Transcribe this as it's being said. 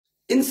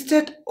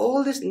Instead,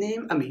 all this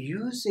name I'm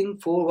using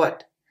for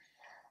what?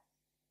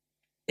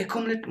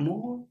 Accumulate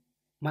more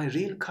my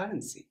real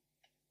currency,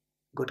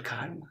 good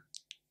karma.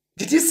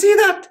 Did you see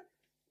that?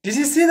 Did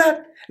you see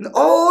that? And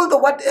all the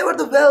whatever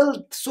the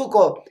wealth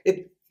so-called,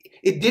 it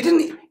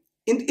didn't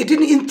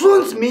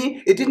influence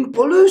me. It didn't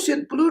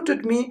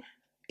polluted me.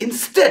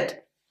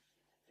 Instead,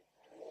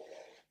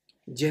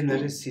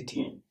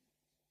 generosity.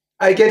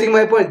 I getting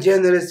my point?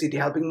 Generosity,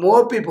 helping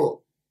more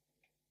people.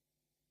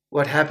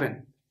 What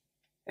happened?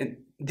 And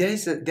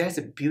there's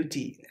a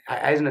beauty.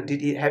 I don't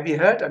know. Have you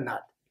heard or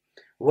not?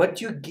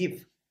 What you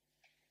give,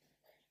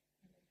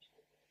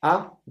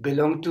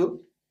 belong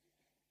to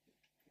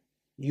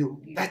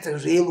you. That's a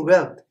real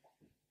wealth.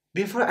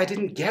 Before I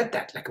didn't get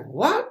that. Like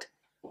what?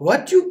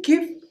 What you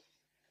give,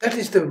 that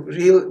is the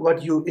real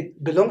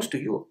it belongs to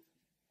you.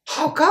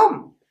 How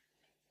come?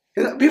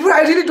 Before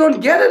I really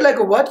don't get it. Like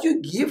what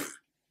you give,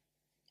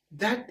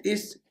 that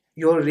is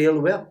your real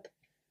wealth.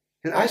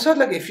 And I thought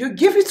like if you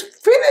give, it's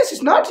finished.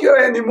 It's not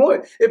yours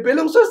anymore. It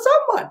belongs to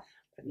someone.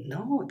 But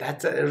no,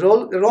 that's a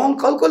wrong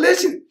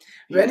calculation.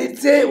 When it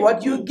say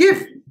what you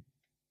give,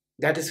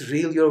 that is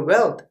real your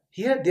wealth.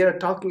 Here they are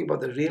talking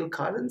about the real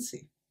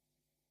currency.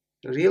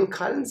 The real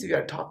currency we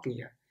are talking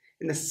here.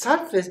 In the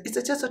surface,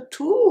 it's just a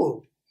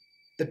tool.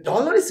 The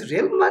dollar is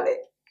real money?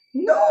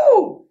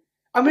 No.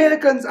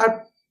 Americans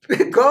are,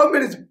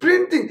 government is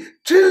printing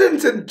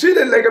trillions and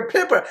trillions like a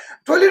paper,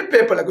 toilet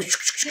paper, like a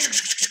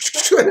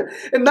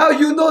and now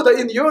you know that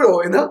in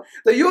euro,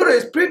 the euro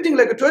is printing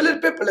like a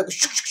toilet paper, like a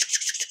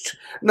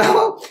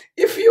now,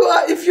 if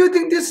you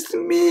think this is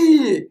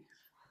me,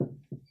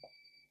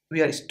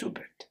 we are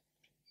stupid.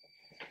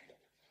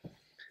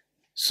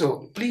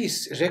 So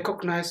please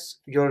recognize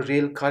your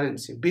real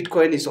currency.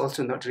 Bitcoin is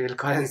also not real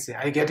currency.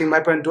 Are you getting my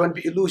point? Don't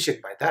be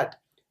illusioned by that.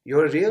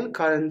 Your real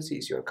currency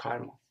is your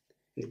karma.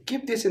 And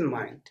keep this in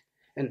mind.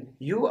 And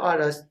you are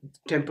a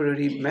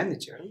temporary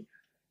manager.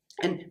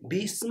 And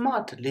be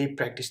smart, lay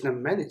practitioner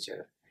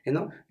manager.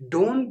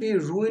 Don't be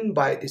ruined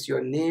by this,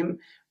 your name,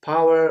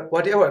 power,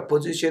 whatever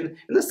position.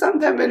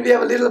 Sometimes when we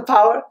have a little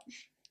power,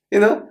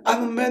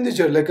 I'm a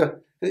manager, like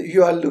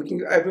you are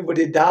looking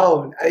everybody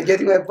down. Are you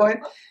getting my point?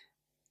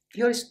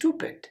 You're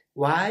stupid.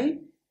 Why?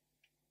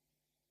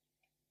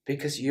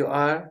 Because you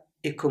are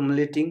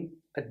accumulating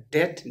a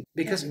debt.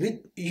 Because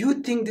you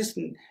think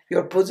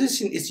your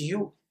position is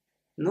you.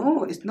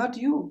 No, it's not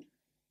you.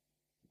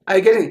 Are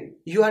you getting it?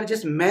 You are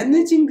just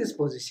managing this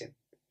position.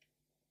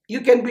 You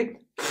can be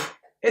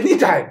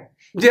anytime.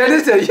 Do you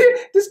understand?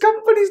 This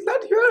company is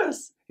not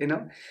yours.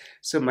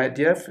 So my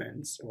dear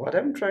friends, what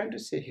I'm trying to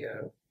say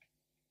here,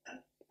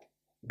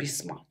 be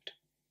smart.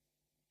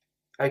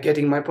 Are you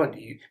getting my point?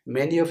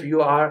 Many of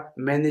you are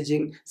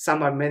managing,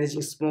 some are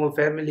managing small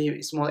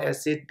family, small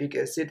asset, big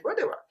asset,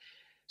 whatever.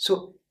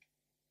 So,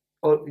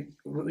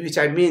 which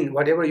I mean,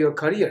 whatever your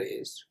career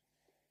is,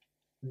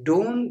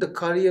 the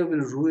career will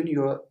ruin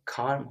your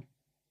karma,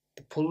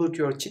 pollute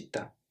your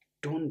chitta.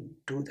 Don't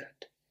do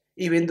that.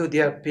 Even though they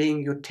are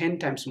paying you 10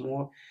 times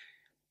more,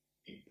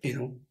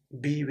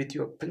 be with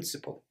your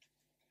principle.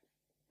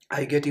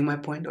 Are you getting my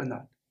point or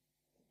not?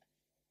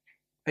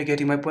 Are you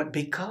getting my point?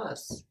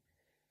 Because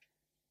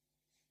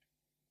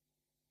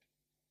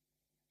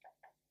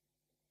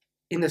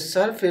in the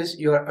surface,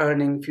 you are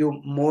earning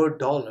few more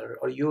dollar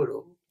or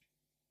euro,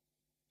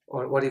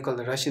 or what do you call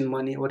the Russian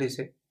money? What is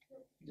it?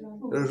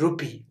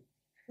 Rupee.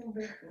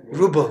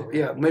 Ruble.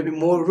 Yeah, maybe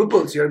more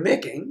rubles you're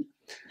making.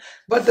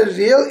 But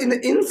in the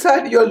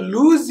inside, you're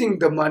losing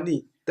the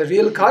money, the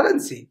real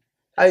currency.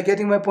 Are you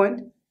getting my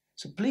point?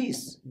 So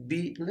please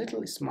be a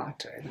little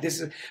smarter.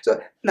 So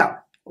now,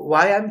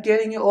 why I'm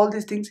telling you all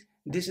these things?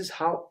 This is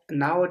how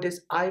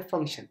nowadays I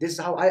function. This is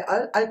how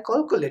I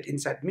calculate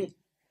inside me.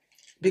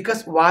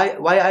 Because why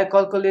I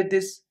calculate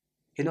this?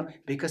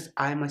 Because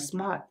I'm a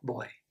smart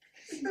boy.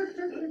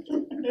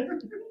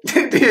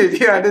 Do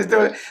you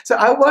understand? So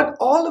I want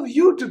all of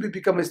you to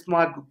become a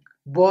smart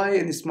boy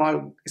and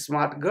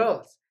smart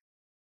girls.